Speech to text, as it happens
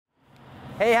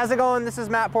Hey, how's it going? This is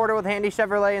Matt Porter with Handy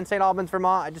Chevrolet in St. Albans,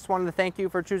 Vermont. I just wanted to thank you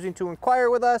for choosing to inquire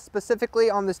with us,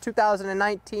 specifically on this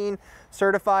 2019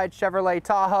 certified Chevrolet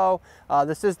Tahoe.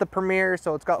 This is the Premier,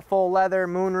 so it's got full leather,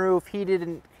 moonroof,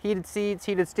 heated seats,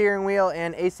 heated steering wheel,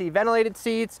 and AC ventilated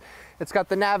seats. It's got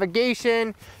the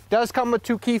navigation. Does come with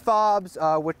two key fobs,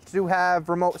 which do have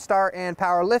remote start and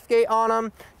power liftgate on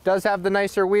them. Does have the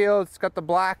nicer wheels. It's got the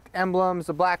black emblems,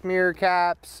 the black mirror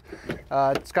caps.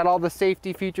 It's got all the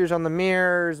safety features on the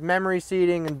mirrors, memory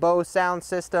seating, and Bose sound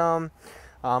system.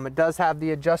 It does have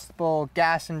the adjustable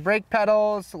gas and brake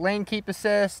pedals, lane keep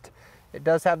assist. It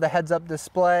does have the heads-up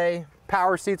display,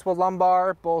 power seats with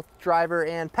lumbar, both driver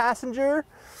and passenger.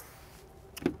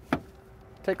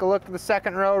 Take a look at the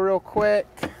second row real quick.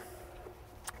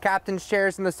 Captain's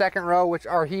chairs in the second row, which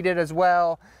are heated as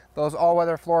well. Those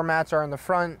all-weather floor mats are in the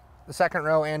front, the second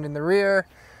row, and in the rear.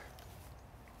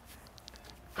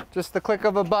 Just the click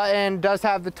of a button. Does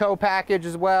have the tow package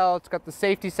as well. It's got the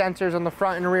safety sensors on the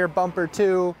front and rear bumper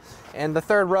too. And the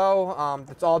third row,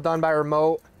 it's all done by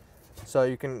remote. So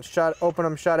you can open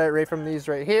them, shut it right from these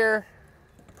right here.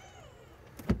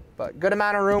 But good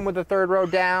amount of room with the third row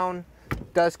down.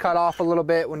 Does cut off a little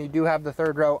bit when you do have the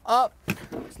third row up.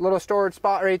 It's a little storage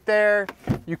spot right there.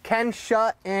 You can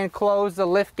shut and close the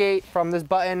lift gate from this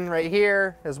button right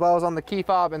here, as well as on the key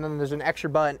fob, and then there's an extra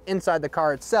button inside the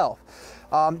car itself.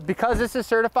 Because this is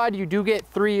certified, you do get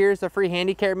 3 years of free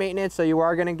handy care maintenance, so you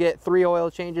are going to get 3 oil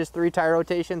changes, 3 tire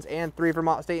rotations, and 3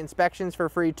 Vermont state inspections for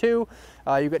free too.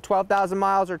 You get 12,000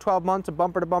 miles or 12 months of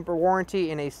bumper-to-bumper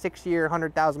warranty and a 6-year,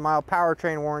 100,000-mile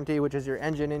powertrain warranty, which is your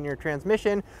engine and your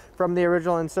transmission from the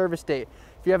original in-service date.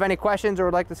 If you have any questions or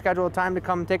would like to schedule a time to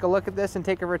come take a look at this and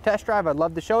take it for a test drive, I'd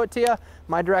love to show it to you.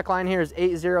 My direct line here is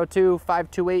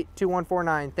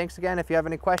 802-528-2149. Thanks again. If you have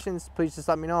any questions, please just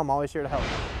let me know. I'm always here to help.